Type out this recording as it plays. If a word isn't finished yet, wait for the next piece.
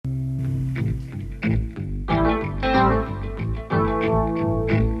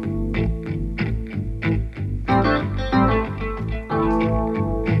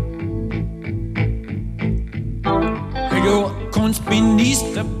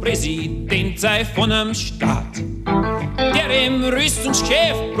der Präsident sei von einem Staat, der im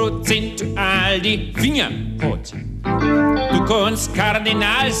Rüstungschef prozentual die Finger hat. Du kannst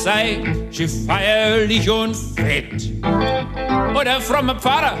Kardinal sein, schön feierlich und fett. Oder frommer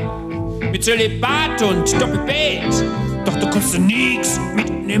Pfarrer mit Zölibat und Doppelbett. Doch du kannst nix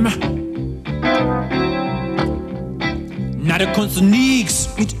mitnehmen. Na, da kannst du nix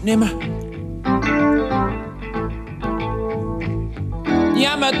mitnehmen.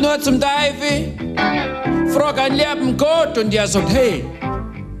 Jammert nur zum Teufel, frag einen lieben Gott und der sagt, hey,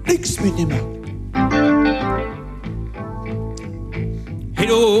 nix mitnehmen. Hey,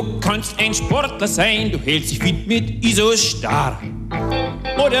 du kannst ein Sportler sein, du hältst dich fit mit Isostar.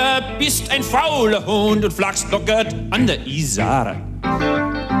 Oder bist ein fauler Hund und flachst lockert an der Isar.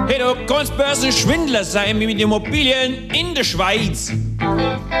 Hey, du kannst Börsenschwindler sein mit Immobilien in der Schweiz.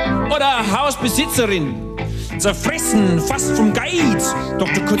 Oder Hausbesitzerin, zerfressen fast vom Geiz. Doch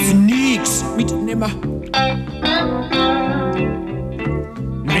du kannst nix mitnehmen.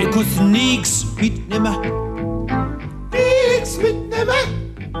 Nein, du kannst nix mitnehmen. Nix mitnehmen.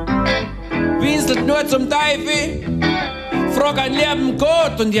 Winselt nur zum Teufel, frag einen lieben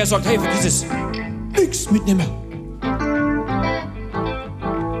Gott und der sagt, hey, für dieses nix mitnehmen.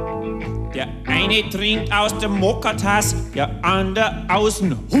 Der eine trinkt aus der Mokatasse, der andere aus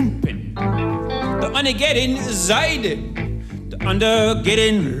dem Humpen. Der eine geht in Seide, der andere geht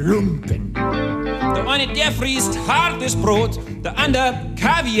in Lumpen. Der eine, der frisst hartes Brot, der andere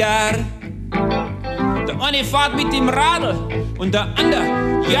Kaviar. Der eine fährt mit dem Radl und der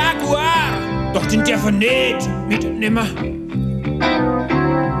andere Jaguar. Doch den darf er nicht mitnehmen.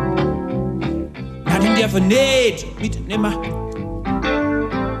 Na, den darf er nicht mitnehmen.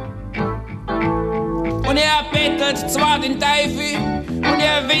 Und er bettelt zwar den Teufel und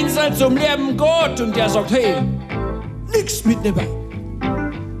er winselt zum lieben Gott und der sagt, hey, nix mitnehmen.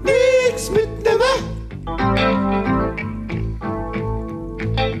 Nix mitnehmen.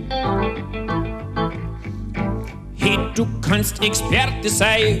 Hey, du kannst Experte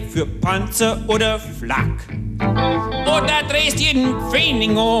sein für Panzer oder Flak. Oder drehst jeden Pfennig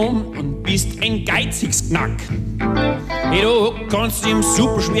um und bist ein geiziges Knack. Hey, du kannst im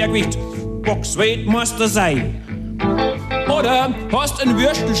Superschwergewicht Boxweltmeister sein. Oder hast einen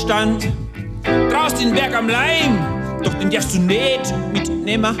Würstelstand, traust den Berg am Leim, doch den darfst du nicht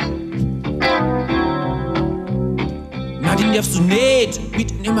mitnehmen. Na, den darfst du nicht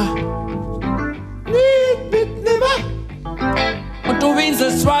mitnehmen. Nicht mitnehmen. Und du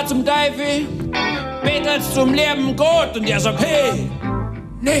winselst zwar zum Teufel, bettelst zum lieben Gott und der sagt, hey,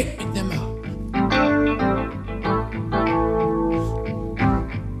 nicht mitnehmen.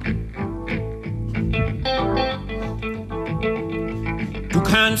 Du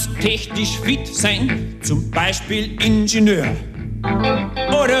kannst technisch fit sein, zum Beispiel Ingenieur.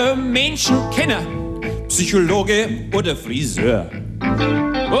 Oder Menschenkenner, Psychologe oder Friseur.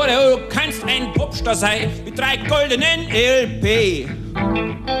 Oder du kannst ein Popstar sein mit 3 goldenen LP.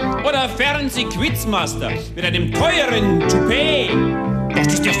 Oder Fernseh-Quizmaster mit einem teuren Toupet. Doch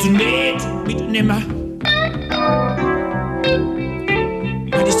das darfst du nicht mitnehmen.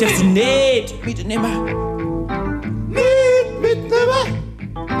 Ja, das darfst du nicht mitnehmen. Nicht mitnehmen.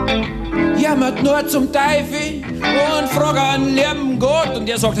 Jammert nur zum Teufel und frag einen lieben Gott und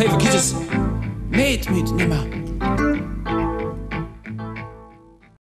der sagt, hey, vergiss es, nicht mitnehmen.